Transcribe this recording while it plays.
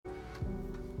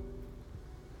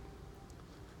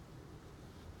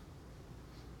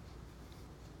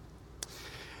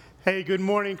Hey, good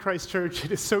morning, Christ Church.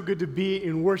 It is so good to be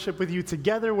in worship with you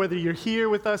together, whether you're here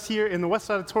with us here in the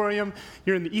West Auditorium,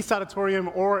 you're in the East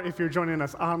Auditorium, or if you're joining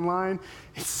us online.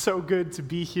 It's so good to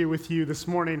be here with you this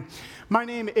morning. My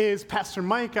name is Pastor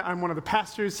Mike. I'm one of the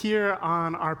pastors here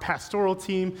on our pastoral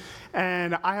team,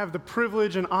 and I have the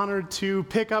privilege and honor to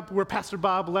pick up where Pastor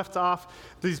Bob left off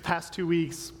these past 2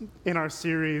 weeks in our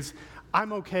series,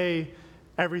 I'm Okay,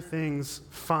 Everything's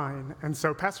Fine. And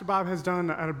so Pastor Bob has done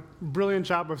a brilliant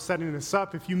job of setting this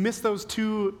up. If you missed those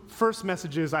two first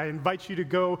messages, I invite you to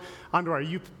go onto our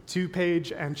YouTube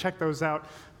page and check those out.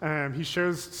 He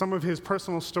shares some of his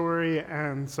personal story,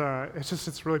 and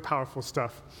it's really powerful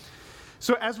stuff.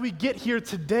 So as we get here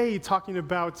today talking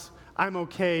about I'm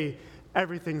okay,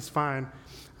 everything's fine,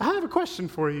 I have a question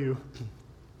for you.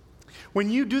 When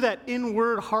you do that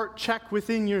inward heart check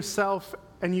within yourself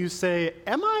and you say,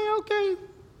 am I okay?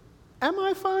 Am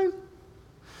I fine?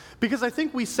 Because I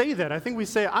think we say that. I think we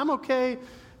say, I'm okay,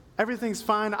 everything's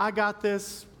fine, I got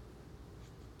this.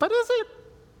 But is it?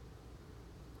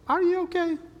 Are you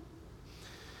okay?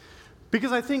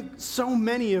 Because I think so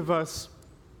many of us,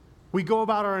 we go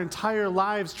about our entire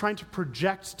lives trying to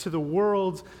project to the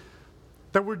world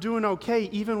that we're doing okay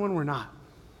even when we're not.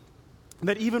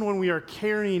 That even when we are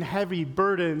carrying heavy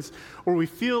burdens or we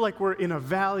feel like we're in a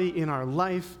valley in our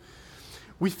life,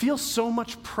 we feel so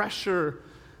much pressure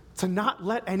to not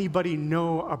let anybody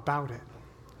know about it,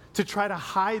 to try to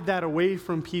hide that away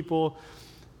from people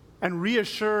and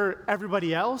reassure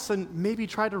everybody else and maybe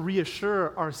try to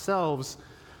reassure ourselves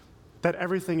that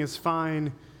everything is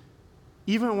fine,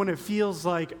 even when it feels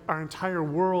like our entire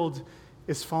world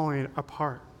is falling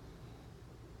apart.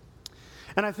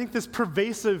 And I think this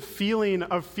pervasive feeling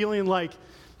of feeling like,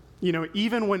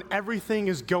 even when everything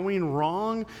is going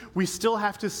wrong, we still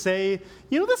have to say,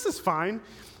 this is fine,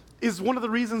 is one of the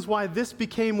reasons why this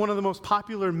became one of the most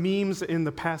popular memes in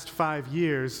the past 5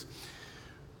 years.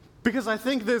 Because I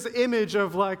think this image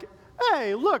of like,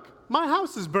 hey, look, my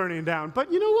house is burning down,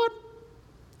 but you know what?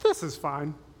 This is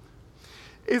fine,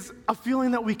 is a feeling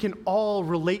that we can all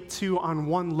relate to on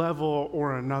one level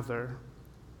or another.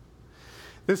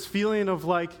 This feeling of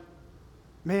like,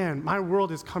 man, my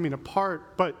world is coming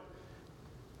apart, but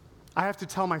I have to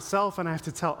tell myself and I have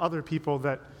to tell other people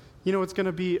that, it's going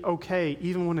to be okay,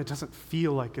 even when it doesn't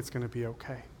feel like it's going to be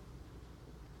okay.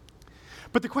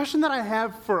 But the question that I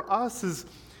have for us is,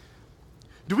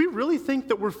 do we really think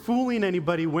that we're fooling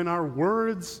anybody when our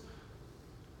words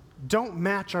don't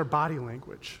match our body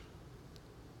language?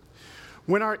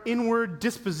 When our inward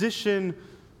disposition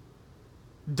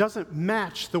doesn't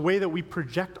match the way that we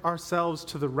project ourselves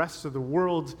to the rest of the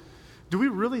world, do we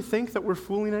really think that we're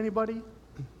fooling anybody?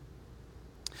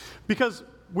 Because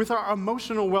with our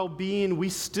emotional well-being, we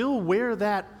still wear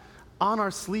that on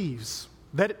our sleeves.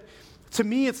 To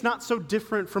me, it's not so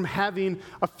different from having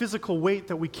a physical weight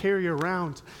that we carry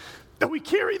around, that we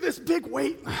carry this big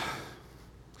weight,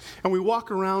 and we walk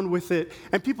around with it,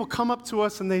 and people come up to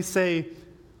us and they say,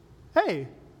 hey,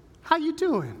 how you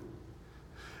doing?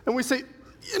 And we say,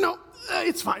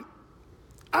 it's fine.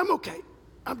 I'm okay.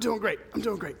 I'm doing great. And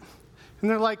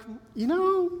they're like,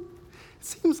 it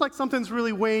seems like something's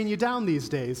really weighing you down these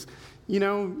days.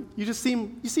 You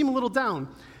seem a little down.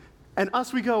 And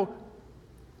us, we go,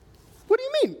 what do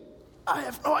you mean? I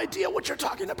have no idea what you're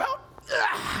talking about.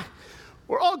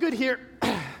 We're all good here.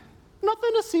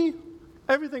 Nothing to see.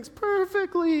 Everything's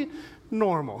perfectly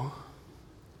normal.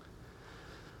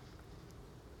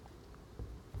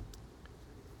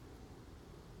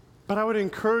 But I would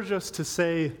encourage us to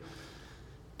say,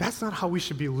 that's not how we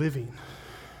should be living.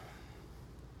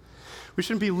 We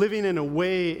shouldn't be living in a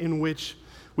way in which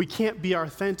we can't be our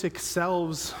authentic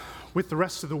selves with the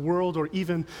rest of the world or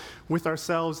even with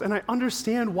ourselves. And I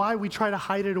understand why we try to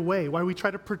hide it away, why we try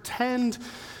to pretend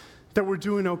that we're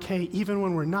doing okay even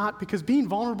when we're not, because being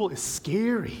vulnerable is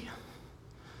scary.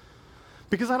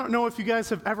 Because I don't know if you guys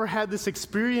have ever had this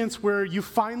experience where you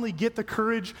finally get the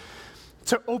courage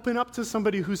to open up to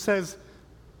somebody who says,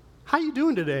 how you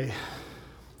doing today?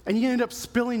 And you end up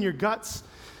spilling your guts.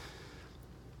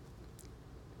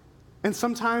 And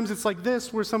sometimes it's like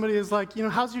this, where somebody is like,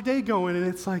 how's your day going? And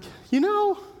it's like,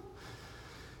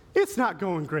 it's not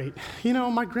going great.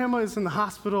 My grandma is in the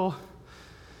hospital,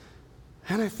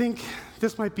 and I think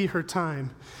this might be her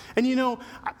time. And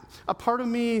a part of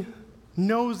me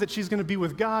knows that she's going to be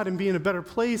with God and be in a better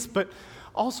place, but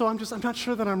also I'm not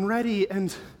sure that I'm ready.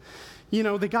 And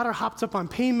they got her hopped up on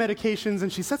pain medications,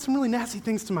 and she said some really nasty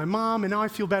things to my mom, and now I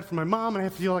feel bad for my mom, and I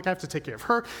feel like I have to take care of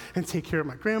her and take care of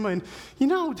my grandma, and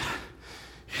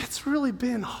it's really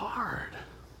been hard.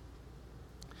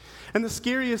 And the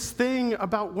scariest thing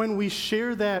about when we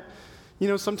share that,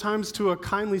 sometimes to a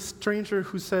kindly stranger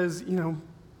who says,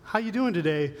 how you doing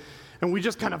today? And we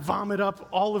just kind of vomit up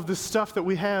all of the stuff that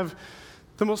we have.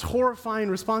 The most horrifying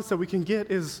response that we can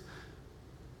get is,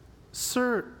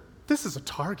 sir, this is a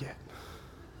Target.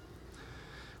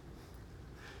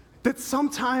 That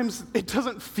sometimes it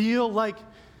doesn't feel like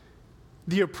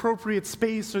the appropriate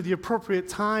space or the appropriate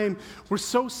time. We're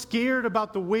so scared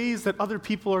about the ways that other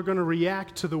people are going to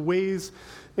react to the ways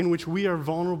in which we are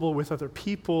vulnerable with other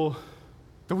people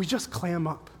that we just clam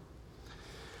up.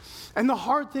 And the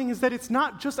hard thing is that it's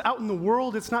not just out in the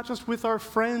world, it's not just with our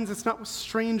friends, it's not with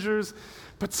strangers,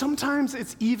 but sometimes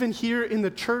it's even here in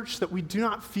the church that we do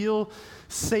not feel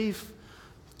safe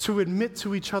to admit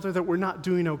to each other that we're not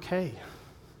doing okay.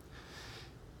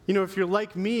 If you're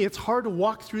like me, it's hard to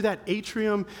walk through that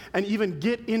atrium and even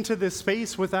get into this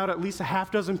space without at least a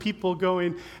half dozen people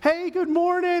going, hey, good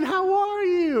morning, how are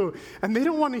you? And they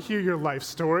don't want to hear your life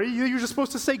story. You're just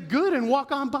supposed to say good and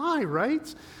walk on by,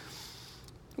 right?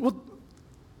 Well,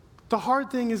 the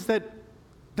hard thing is that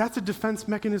that's a defense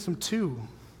mechanism too,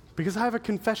 because I have a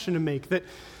confession to make that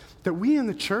we in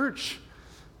the church,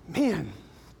 man,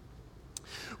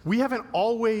 we haven't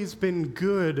always been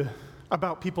good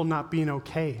about people not being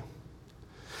okay.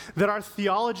 That our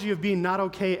theology of being not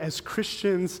okay as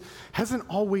Christians hasn't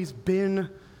always been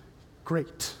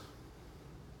great.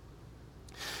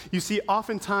 You see,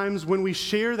 oftentimes when we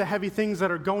share the heavy things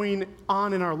that are going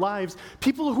on in our lives,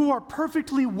 people who are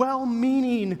perfectly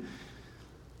well-meaning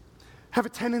have a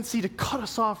tendency to cut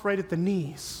us off right at the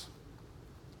knees.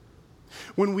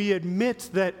 When we admit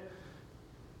that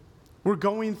we're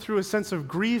going through a sense of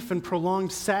grief and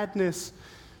prolonged sadness,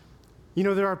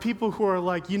 there are people who are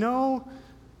like,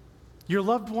 your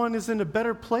loved one is in a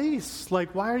better place.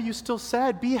 Like, why are you still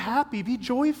sad? Be happy, be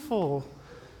joyful.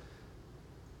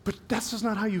 But that's just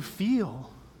not how you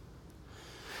feel.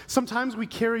 Sometimes we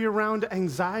carry around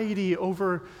anxiety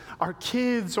over our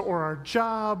kids or our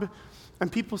job,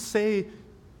 and people say,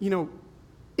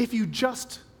 if you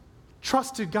just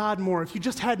trusted God more, if you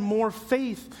just had more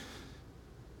faith,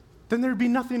 then there'd be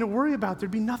nothing to worry about.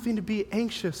 There'd be nothing to be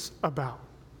anxious about.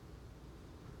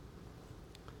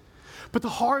 But the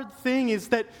hard thing is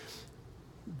that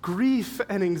grief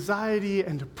and anxiety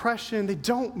and depression, they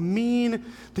don't mean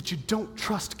that you don't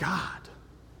trust God.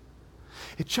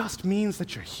 It just means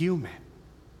that you're human.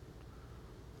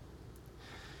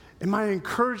 And my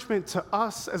encouragement to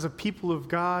us as a people of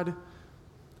God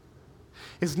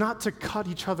is not to cut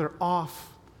each other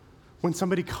off when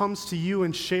somebody comes to you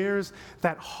and shares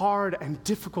that hard and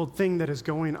difficult thing that is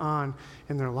going on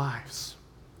in their lives.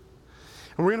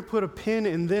 And we're going to put a pin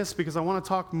in this because I want to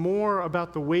talk more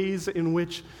about the ways in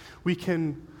which we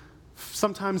can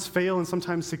sometimes fail and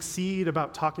sometimes succeed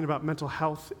about talking about mental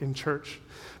health in church.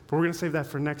 But we're going to save that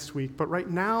for next week. But right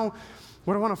now,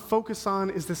 what I want to focus on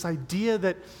is this idea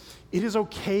that it is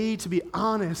okay to be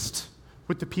honest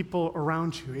with the people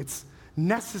around you. It's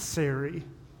necessary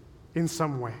in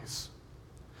some ways.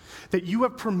 That you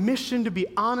have permission to be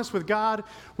honest with God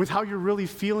with how you're really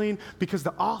feeling because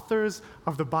the authors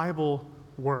of the Bible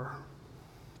were.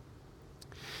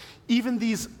 Even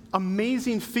these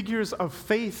amazing figures of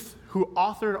faith who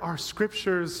authored our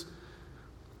scriptures,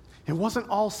 it wasn't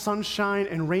all sunshine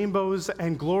and rainbows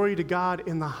and glory to God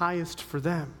in the highest for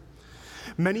them.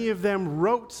 Many of them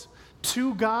wrote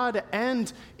to God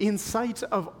and in sight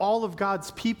of all of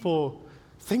God's people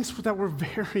things that were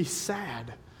very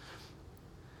sad,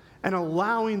 and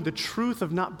allowing the truth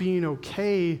of not being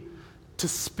okay to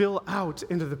spill out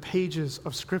into the pages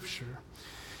of Scripture.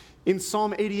 In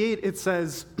Psalm 88, it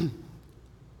says,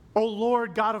 O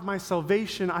Lord, God of my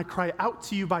salvation, I cry out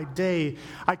to you by day.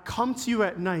 I come to you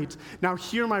at night. Now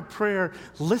hear my prayer.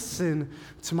 Listen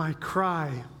to my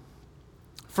cry.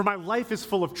 For my life is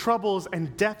full of troubles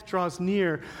and death draws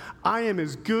near. I am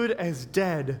as good as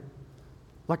dead,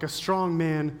 like a strong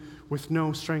man with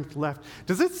no strength left.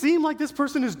 Does it seem like this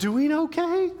person is doing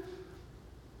okay?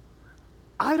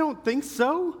 I don't think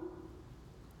so.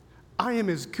 I am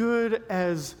as good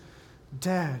as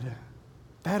dead.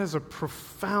 That is a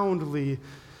profoundly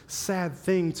sad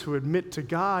thing to admit to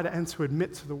God and to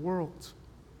admit to the world.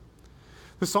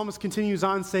 The psalmist continues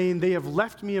on saying, they have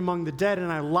left me among the dead,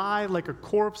 and I lie like a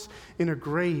corpse in a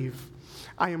grave.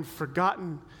 I am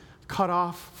forgotten, cut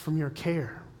off from your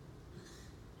care.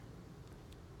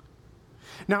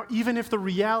 Now, even if the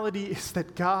reality is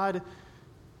that God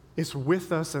is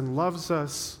with us and loves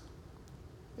us,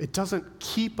 it doesn't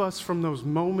keep us from those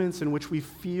moments in which we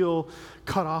feel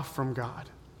cut off from God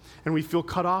and we feel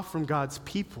cut off from God's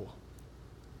people.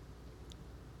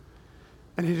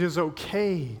 And it is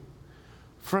okay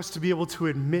for us to be able to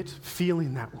admit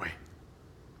feeling that way.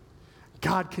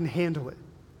 God can handle it.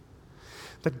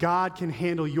 That God can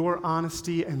handle your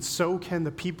honesty, and so can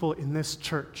the people in this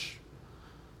church.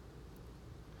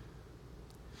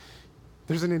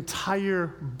 There's an entire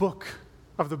book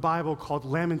of the Bible called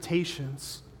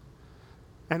Lamentations.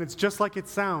 And it's just like it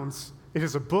sounds. It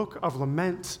is a book of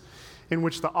lament in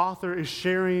which the author is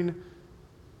sharing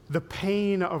the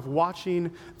pain of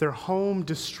watching their home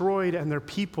destroyed and their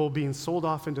people being sold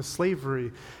off into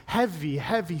slavery. Heavy,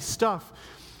 heavy stuff.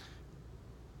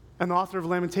 And the author of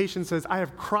Lamentations says, I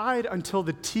have cried until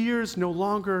the tears no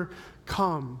longer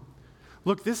come.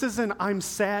 Look, this isn't I'm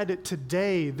sad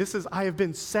today. This is I have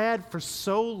been sad for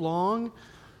so long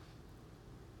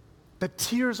that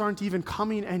tears aren't even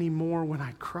coming anymore when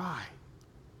I cry.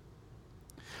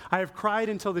 I have cried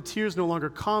until the tears no longer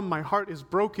come. My heart is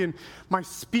broken. My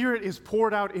spirit is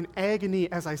poured out in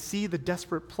agony as I see the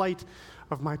desperate plight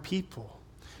of my people.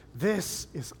 This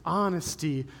is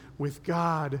honesty with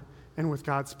God and with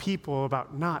God's people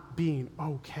about not being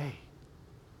okay.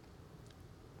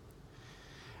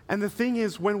 And the thing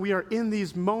is, when we are in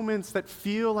these moments that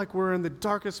feel like we're in the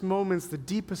darkest moments, the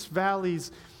deepest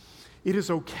valleys, it is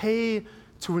okay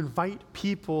to invite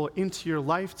people into your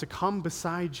life to come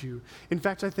beside you. In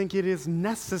fact, I think it is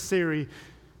necessary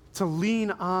to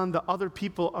lean on the other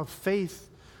people of faith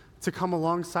to come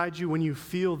alongside you when you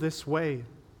feel this way.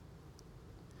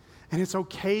 And it's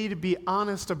okay to be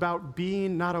honest about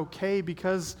being not okay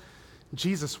because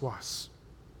Jesus was.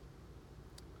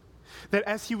 That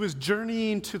as he was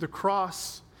journeying to the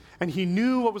cross and he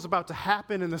knew what was about to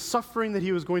happen and the suffering that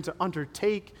he was going to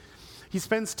undertake, he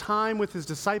spends time with his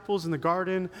disciples in the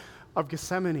Garden of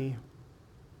Gethsemane.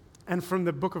 And from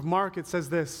the book of Mark, it says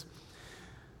this: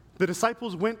 the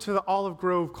disciples went to the olive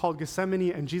grove called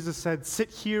Gethsemane, and Jesus said,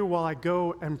 sit here while I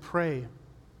go and pray.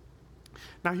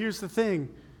 Now here's the thing.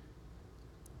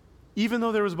 Even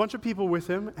though there was a bunch of people with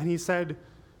him, and he said,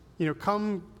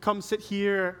 come sit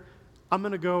here, I'm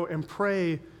going to go and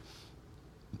pray.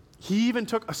 He even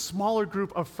took a smaller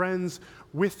group of friends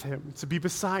with him to be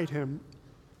beside him.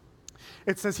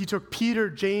 It says he took Peter,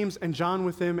 James, and John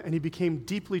with him, and he became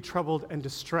deeply troubled and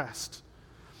distressed.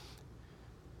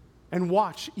 And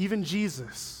watch, even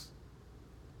Jesus,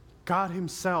 God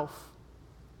himself,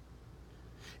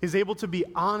 is able to be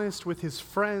honest with his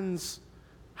friends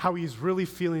how he's really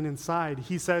feeling inside.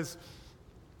 He says,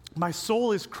 my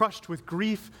soul is crushed with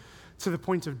grief to the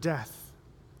point of death.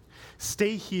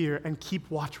 Stay here and keep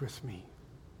watch with me.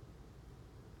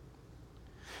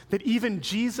 That even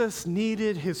Jesus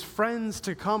needed his friends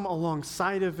to come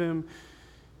alongside of him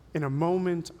in a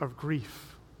moment of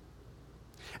grief.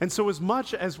 And so as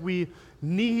much as we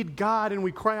need God and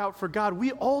we cry out for God,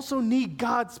 we also need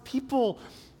God's people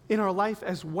in our life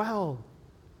as well.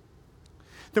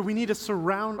 That we need to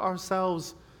surround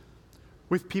ourselves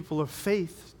with people of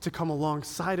faith to come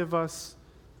alongside of us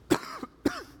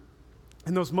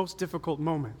in those most difficult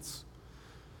moments.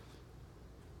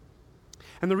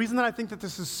 And the reason that I think that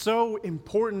this is so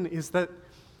important is that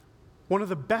one of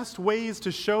the best ways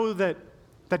to show that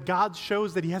God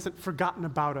shows that he hasn't forgotten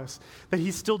about us, that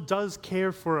he still does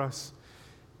care for us,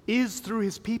 is through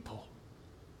his people.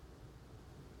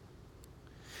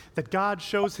 That God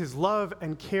shows his love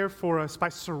and care for us by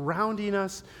surrounding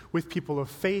us with people of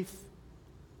faith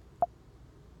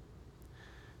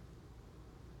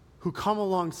who come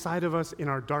alongside of us in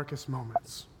our darkest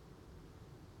moments.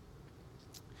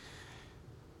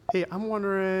 Hey, I'm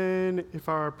wondering if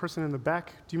our person in the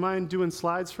back, do you mind doing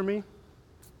slides for me?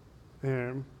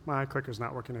 My clicker's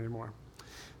not working anymore.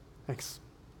 Thanks.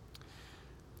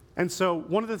 And so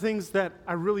one of the things that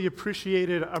I really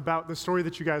appreciated about the story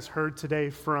that you guys heard today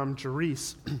from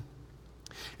Jerice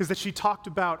is that she talked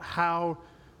about how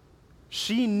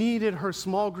she needed her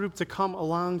small group to come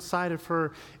alongside of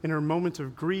her in her moment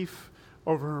of grief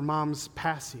over her mom's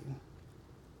passing.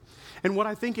 And what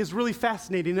I think is really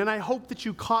fascinating, and I hope that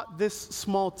you caught this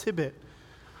small tidbit,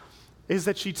 is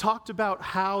that she talked about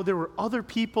how there were other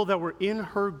people that were in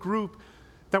her group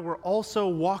that were also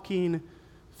walking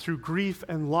through grief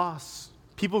and loss,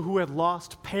 people who had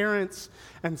lost parents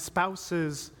and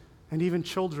spouses and even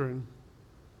children.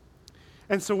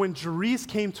 And so when Jerice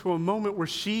came to a moment where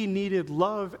she needed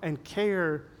love and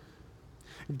care,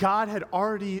 God had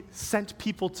already sent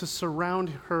people to surround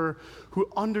her who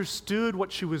understood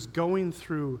what she was going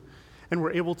through and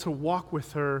were able to walk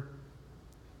with her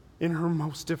in her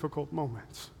most difficult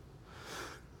moments.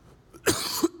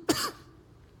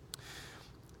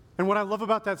 And what I love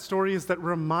about that story is that it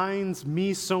reminds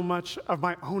me so much of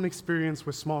my own experience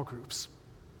with small groups.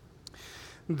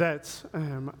 That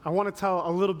I want to tell a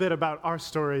little bit about our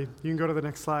story. You can go to the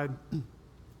next slide.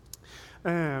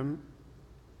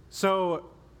 So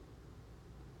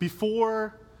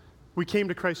before we came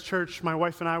to Christ Church, my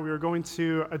wife and I, we were going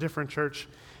to a different church,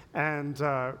 and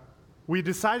we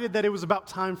decided that it was about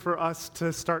time for us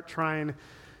to start trying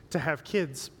to have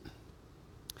kids.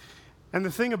 And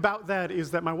the thing about that is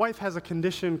that my wife has a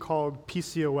condition called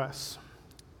PCOS.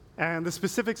 And the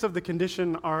specifics of the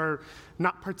condition are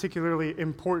not particularly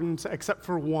important, except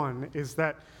for one, is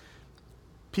that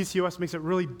PCOS makes it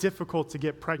really difficult to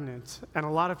get pregnant, and a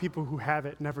lot of people who have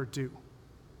it never do.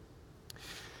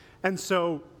 And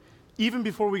so, even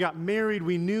before we got married,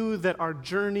 we knew that our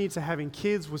journey to having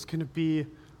kids was going to be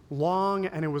long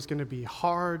and it was going to be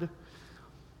hard,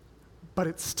 but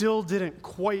it still didn't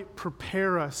quite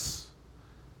prepare us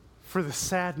for the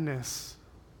sadness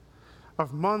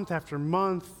of month after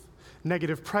month,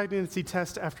 negative pregnancy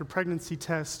test after pregnancy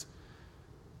test.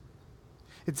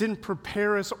 It didn't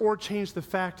prepare us or change the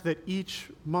fact that each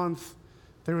month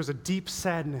there was a deep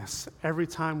sadness every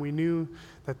time we knew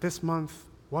that this month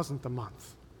wasn't the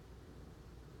month.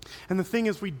 And the thing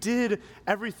is, we did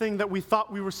everything that we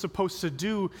thought we were supposed to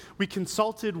do. We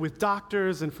consulted with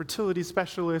doctors and fertility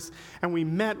specialists, and we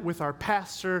met with our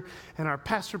pastor, and our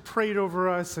pastor prayed over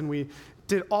us, and we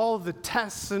did all of the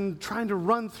tests and trying to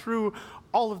run through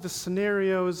all of the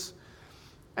scenarios,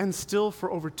 and still for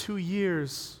over 2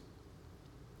 years,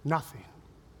 nothing.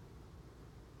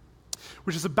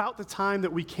 Which is about the time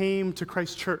that we came to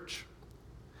Christ Church.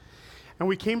 And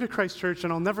we came to Christ Church,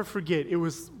 and I'll never forget, it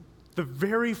was the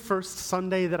very first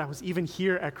Sunday that I was even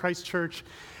here at Christ Church,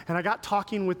 and I got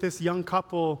talking with this young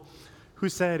couple who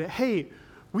said, "Hey,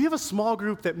 we have a small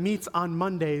group that meets on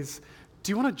Mondays.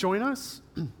 Do you want to join us?"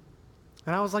 And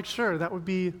I was like, "Sure, that'd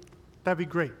be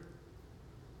great."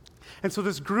 And so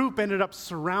this group ended up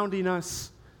surrounding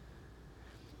us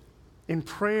in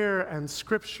prayer and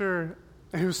scripture,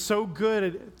 and it was so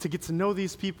good to get to know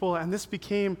these people, and this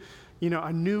became,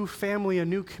 a new family, a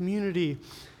new community.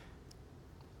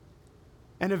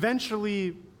 And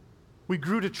eventually, we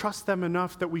grew to trust them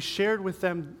enough that we shared with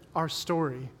them our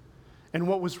story and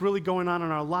what was really going on in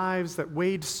our lives that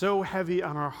weighed so heavy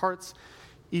on our hearts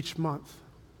each month.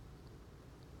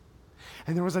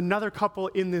 And there was another couple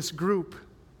in this group,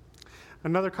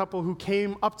 another couple who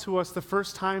came up to us the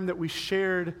first time that we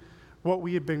shared what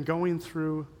we had been going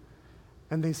through,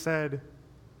 and they said,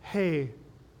 "Hey,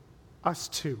 us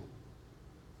too."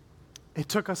 It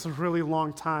took us a really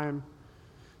long time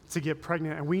to get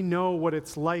pregnant, and we know what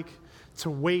it's like to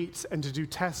wait and to do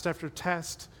test after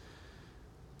test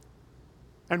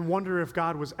and wonder if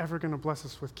God was ever going to bless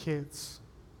us with kids.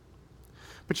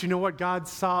 But you know what? God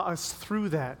saw us through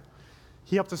that.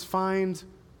 He helped us find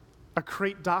a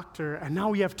great doctor, and now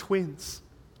we have twins.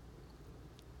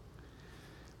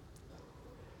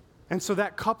 And so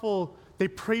that couple, they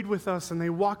prayed with us, and they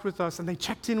walked with us, and they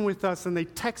checked in with us, and they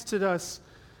texted us,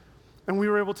 and we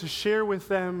were able to share with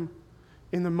them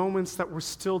in the moments that were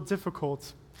still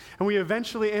difficult. And we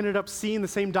eventually ended up seeing the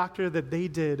same doctor that they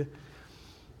did.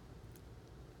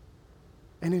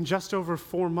 And in just over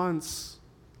 4 months,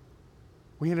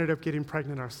 we ended up getting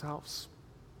pregnant ourselves.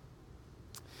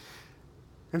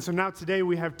 And so now today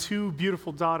we have 2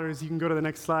 beautiful daughters. You can go to the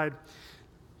next slide.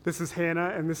 This is Hannah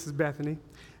and this is Bethany.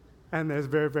 And they're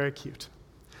very, very cute.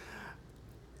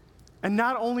 And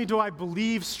not only do I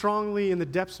believe strongly in the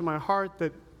depths of my heart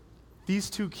that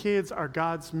these 2 kids are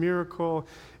God's miracle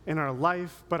in our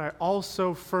life, but I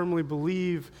also firmly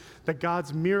believe that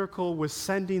God's miracle was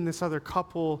sending this other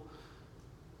couple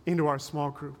into our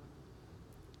small group.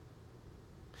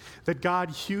 That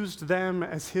God used them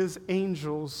as His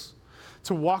angels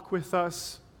to walk with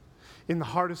us in the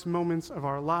hardest moments of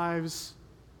our lives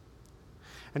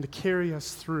and to carry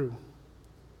us through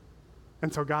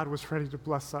until God was ready to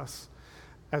bless us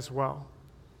as well.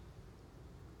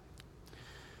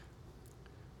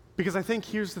 Because I think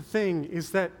here's the thing,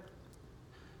 is that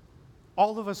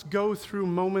all of us go through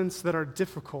moments that are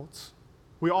difficult.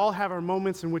 We all have our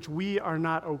moments in which we are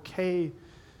not okay.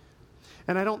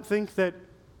 And I don't think that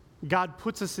God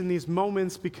puts us in these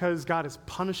moments because God is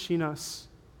punishing us.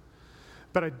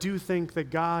 But I do think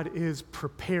that God is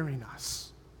preparing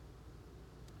us.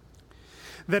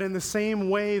 That in the same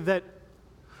way that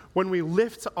when we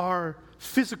lift our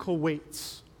physical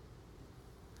weights,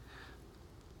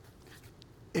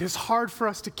 it is hard for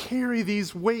us to carry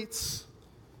these weights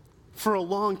for a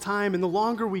long time, and the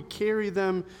longer we carry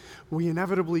them, we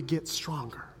inevitably get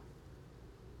stronger.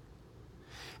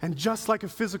 And just like a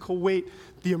physical weight,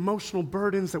 the emotional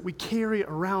burdens that we carry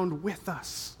around with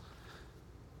us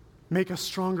make us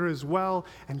stronger as well,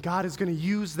 and God is going to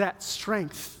use that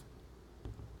strength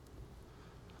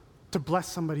to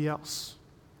bless somebody else.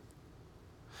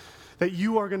 that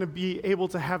you are going to be able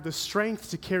to have the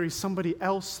strength to carry somebody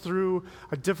else through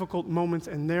a difficult moment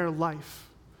in their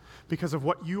life because of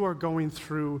what you are going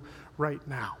through right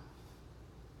now.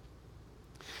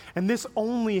 And this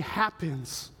only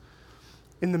happens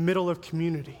in the middle of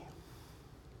community.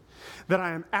 That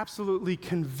I am absolutely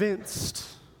convinced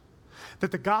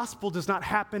that the gospel does not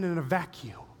happen in a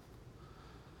vacuum,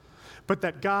 but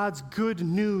that God's good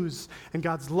news and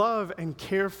God's love and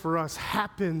care for us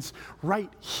happens right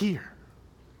here,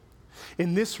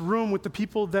 in this room with the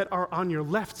people that are on your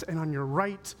left and on your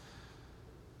right.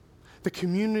 The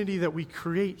community that we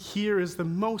create here is the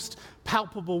most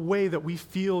palpable way that we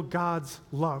feel God's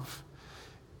love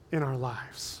in our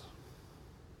lives.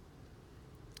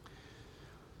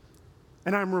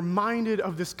 And I'm reminded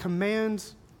of this command,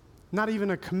 not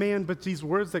even a command, but these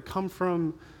words that come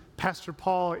from Pastor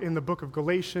Paul in the book of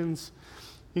Galatians.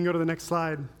 You can go to the next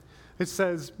slide. It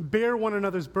says, "Bear one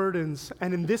another's burdens,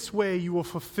 and in this way you will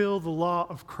fulfill the law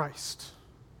of Christ."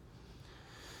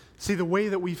 See, the way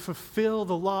that we fulfill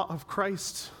the law of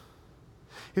Christ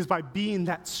is by being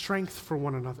that strength for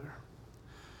one another.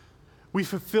 We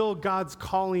fulfill God's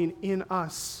calling in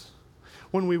us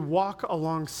when we walk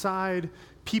alongside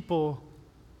people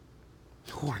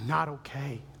who are not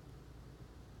okay.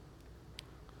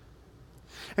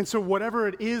 And so whatever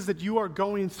it is that you are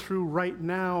going through right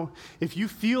now, if you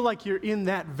feel like you're in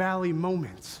that valley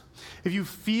moment, if you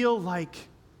feel like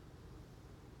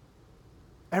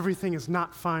everything is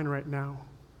not fine right now,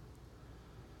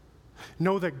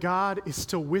 know that God is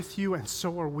still with you, and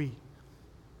so are we.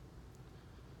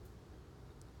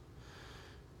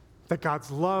 That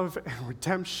God's love and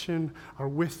redemption are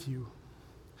with you.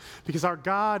 Because our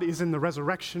God is in the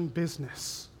resurrection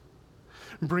business,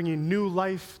 bringing new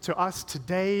life to us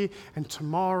today and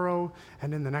tomorrow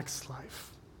and in the next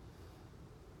life.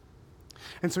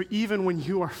 And so even when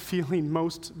you are feeling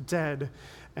most dead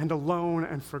and alone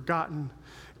and forgotten,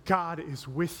 God is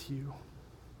with you.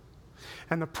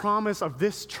 And the promise of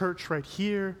this church right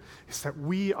here is that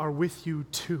we are with you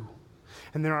too.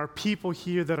 And there are people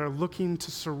here that are looking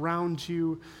to surround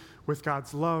you with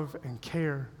God's love and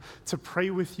care, to pray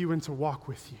with you and to walk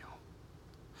with you,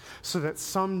 so that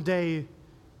someday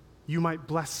you might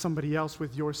bless somebody else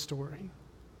with your story.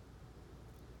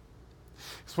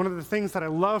 It's one of the things that I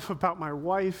love about my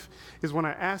wife is when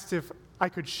I asked if I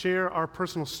could share our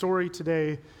personal story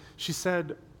today, she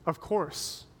said, "Of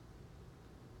course.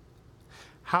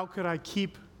 How could I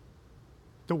keep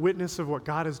the witness of what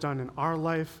God has done in our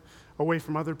life away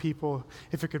from other people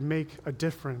if it could make a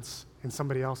difference in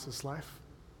somebody else's life?"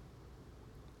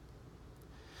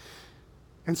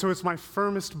 And so it's my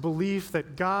firmest belief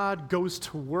that God goes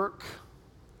to work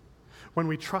when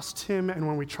we trust Him and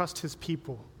when we trust His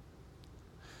people.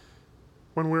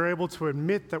 When we're able to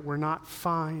admit that we're not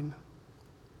fine,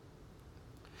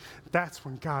 that's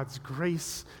when God's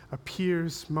grace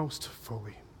appears most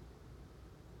fully.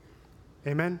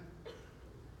 Amen?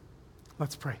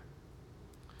 Let's pray.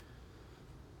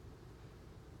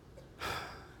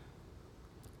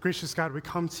 Gracious God, we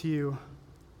come to you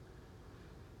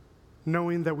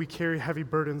knowing that we carry heavy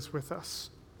burdens with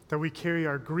us, that we carry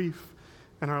our grief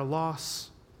and our loss,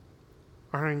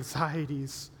 our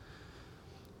anxieties,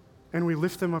 and we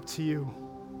lift them up to you.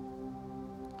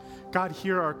 God,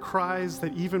 hear our cries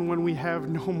that even when we have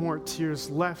no more tears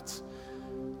left,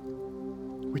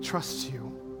 we trust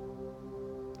you,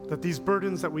 that these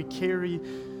burdens that we carry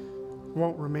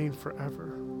won't remain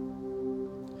forever.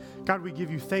 God, we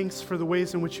give you thanks for the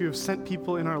ways in which you have sent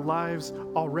people in our lives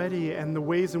already and the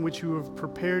ways in which you have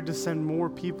prepared to send more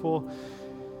people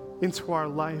into our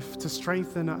life to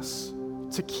strengthen us,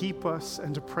 to keep us,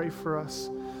 and to pray for us,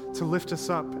 to lift us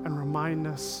up and remind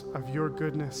us of your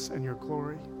goodness and your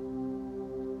glory.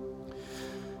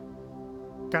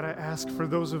 God, I ask for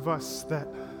those of us that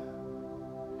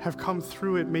have come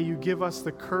through it, may you give us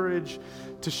the courage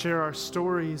to share our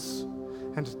stories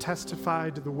and to testify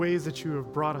to the ways that you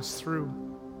have brought us through.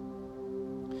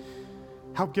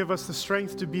 Help give us the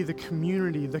strength to be the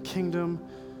community, the kingdom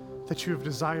that you have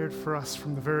desired for us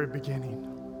from the very beginning.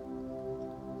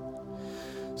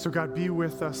 So God, be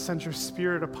with us, send your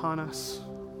Spirit upon us,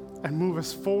 and move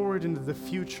us forward into the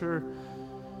future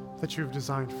that you have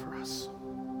designed for us.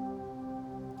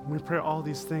 And we pray all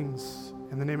these things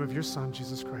in the name of your Son,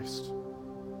 Jesus Christ.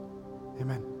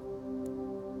 Amen.